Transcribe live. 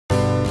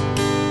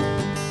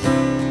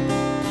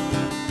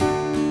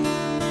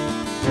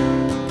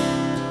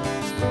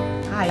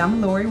I'm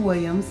Lorain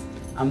Williams.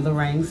 I'm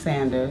Lorain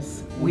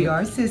Sanders. We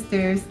are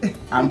sisters.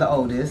 I'm the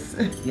oldest.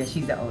 Yeah,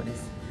 she's the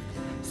oldest.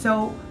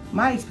 So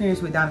my experience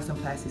with Donaldson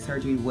plastic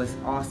surgery was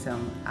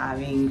awesome. I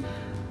mean,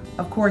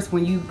 of course,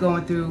 when you're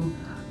going through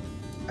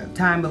a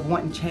time of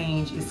wanting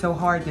change, it's so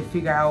hard to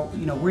figure out,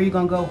 you know, where you're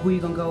gonna go, who you're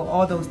gonna go.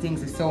 All those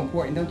things are so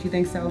important, don't you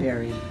think so?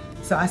 Very.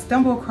 So I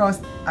stumbled across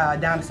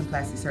Donaldson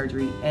plastic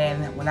surgery,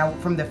 and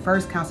from the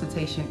first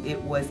consultation,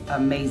 it was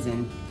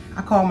amazing.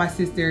 I called my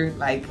sister,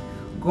 like,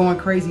 going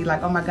crazy,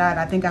 like, oh my God,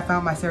 I think I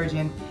found my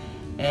surgeon.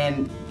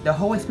 And the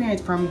whole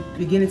experience from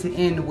beginning to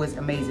end was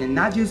amazing.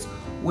 Not just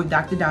with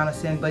Dr.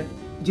 Donaldson, but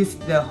just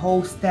the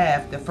whole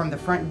staff, from the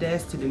front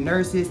desk to the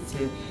nurses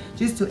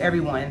to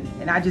everyone.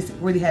 And I just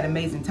really had an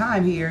amazing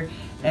time here.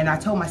 And I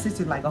told my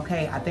sister, like,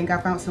 okay, I think I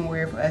found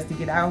somewhere for us to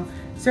get our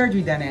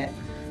surgery done at.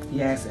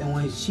 Yes, and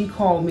when she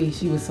called me,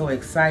 she was so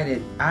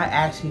excited. I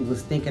actually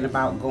was thinking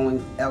about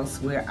going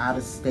elsewhere out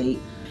of state.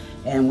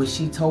 And when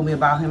she told me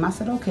about him, I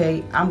said,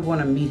 okay, I'm going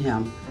to meet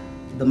him.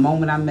 The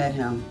moment I met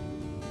him,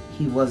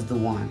 he was the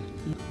one.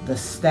 The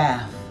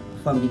staff,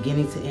 from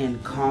beginning to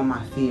end, calmed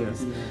my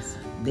fears. Yes.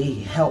 They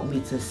helped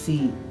me to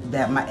see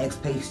that my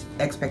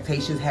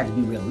expectations had to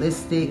be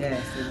realistic.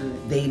 Yes,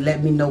 they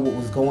let me know what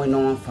was going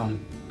on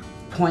from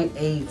point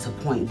A to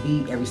point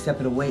B every step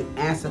of the way,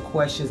 answer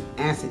questions,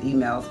 answer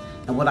emails.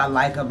 And what I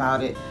like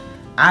about it,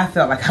 I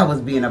felt like I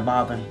was being a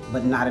bother,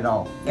 but not at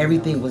all.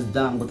 Everything was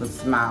done with a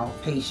smile,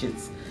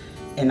 patience.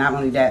 And not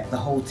only that, the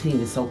whole team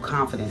is so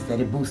confident that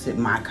it boosted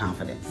my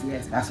confidence.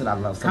 Yes. That's what I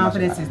love so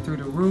Confidence much is through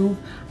the roof.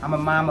 I'm a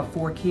mom of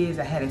 4 kids.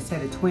 I had a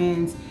set of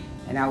twins,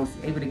 and I was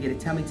able to get a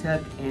tummy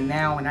tuck. And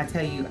now, when I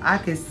tell you, I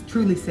could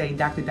truly say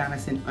Dr.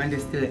 Donaldson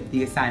understood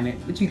the assignment.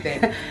 What you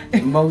think?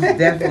 Most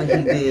definitely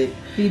he did.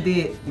 He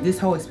did. This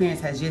whole experience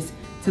has just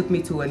took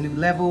me to a new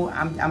level.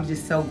 I'm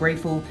just so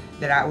grateful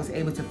that I was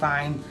able to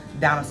find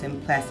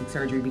Donaldson plastic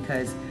surgery,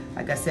 because,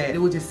 like I said, it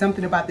was just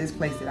something about this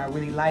place that I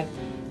really liked,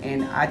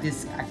 and I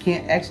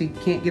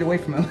can't get away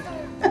from him.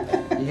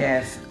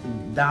 Yes,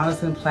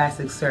 Donaldson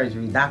plastic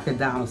surgery, Dr.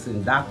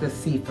 Donaldson, Dr.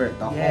 Seifert,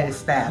 the whole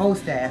staff. The whole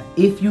staff.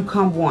 If you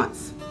come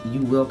once,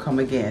 you will come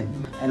again.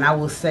 And I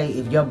will say,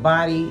 if you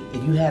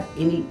have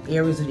any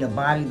areas of your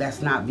body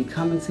that's not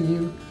becoming to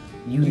you,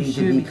 you need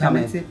to be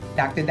coming to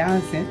Dr.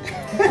 Donaldson.